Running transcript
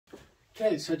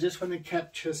Okay, so I just want to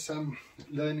capture some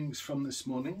learnings from this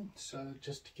morning. So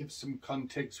just to give some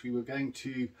context, we were going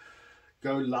to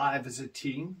go live as a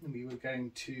team, and we were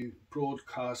going to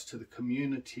broadcast to the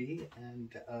community,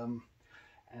 and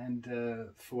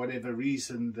for whatever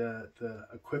reason the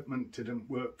equipment didn't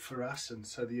work for us, and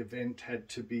so the event had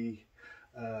to be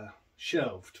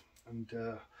shelved. And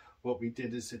what we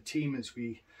did as a team is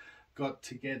we got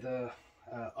together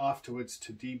afterwards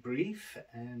to debrief,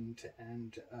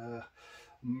 and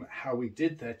how we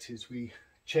did that is we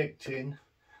checked in,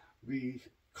 we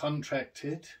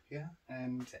contracted,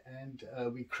 and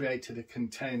we created a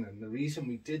container. And the reason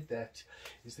we did that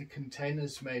is the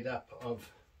container's made up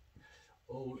of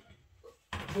all,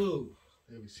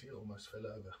 there we see, almost fell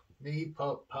over, me,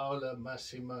 Paola,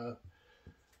 Massimo,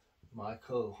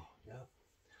 Michael,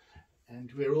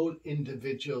 and we're all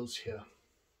individuals here,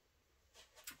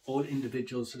 all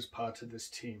individuals as part of this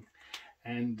team,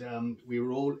 and we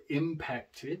were all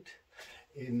impacted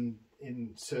in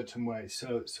certain ways.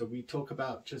 So we talk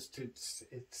about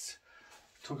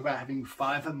talk about having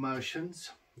 5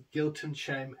 emotions: guilt and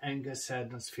shame, anger,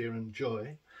 sadness, fear and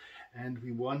joy. And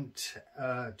we want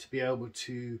to be able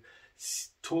to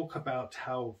talk about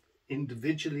how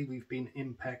individually we've been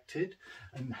impacted,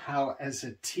 and how as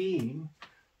a team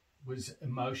was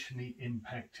emotionally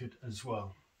impacted as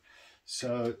well.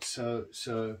 So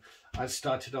I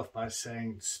started off by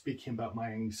speaking about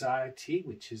my anxiety,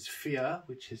 which is fear,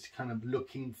 which is kind of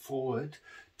looking forward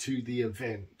to the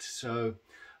event. So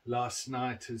last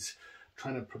night is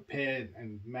trying to prepare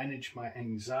and manage my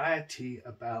anxiety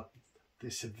about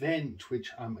this event,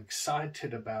 which I'm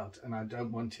excited about, and I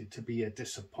don't want it to be a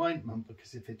disappointment,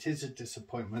 because if it is a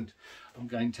disappointment, I'm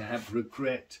going to have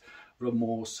regret,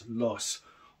 remorse, loss,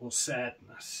 or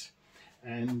sadness.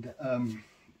 And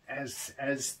as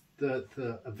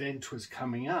the event was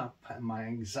coming up and my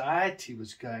anxiety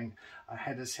was going, I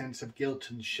had a sense of guilt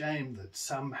and shame that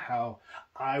somehow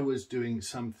I was doing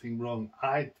something wrong.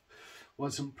 I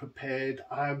wasn't prepared,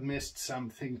 I missed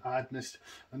something,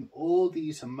 and all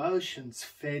these emotions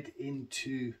fed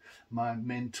into my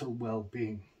mental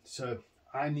well-being. So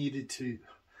I needed to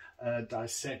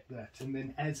dissect that. And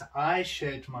then as I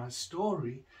shared my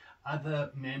story,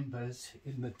 other members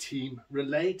in the team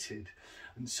related.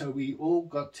 And so we all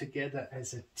got together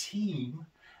as a team,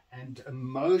 and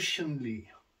emotionally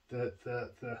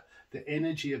the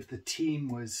energy of the team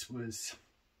was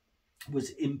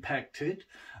impacted.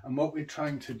 And what we're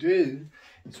trying to do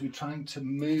is we're trying to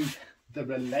move the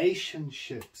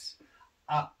relationships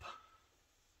up,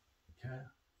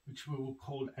 which we will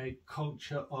call a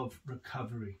culture of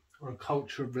recovery, or a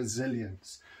culture of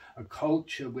resilience, a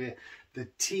culture where the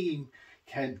team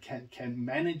can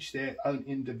manage their own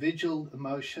individual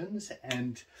emotions,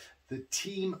 and the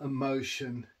team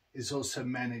emotion is also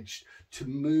managed to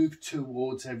move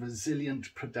towards a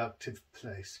resilient, productive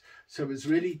place. So it was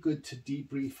really good to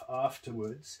debrief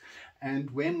afterwards.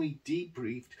 And when we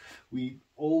debriefed, we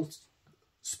all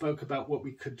spoke about what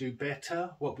we could do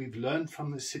better, what we've learned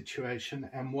from the situation,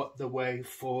 and what the way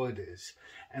forward is.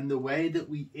 And the way that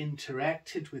we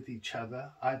interacted with each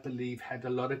other, I believe, had a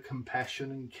lot of compassion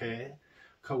and care,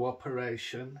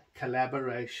 cooperation,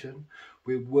 collaboration.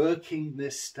 We're working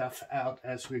this stuff out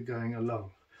as we're going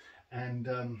along.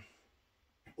 And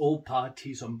all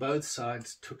parties on both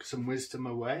sides took some wisdom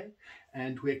away,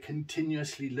 and we're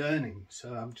continuously learning.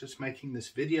 So I'm just making this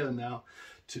video now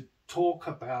to talk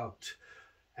about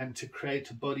and to create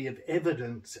a body of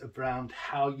evidence around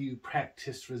how you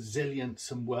practice resilience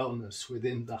and wellness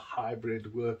within the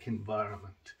hybrid work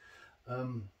environment.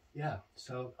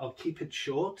 So I'll keep it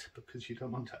short, because you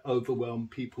don't want to overwhelm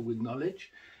people with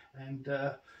knowledge. And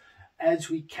as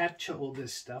we capture all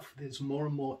this stuff, there's more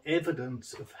and more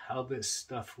evidence of how this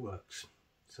stuff works.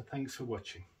 So thanks for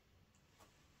watching.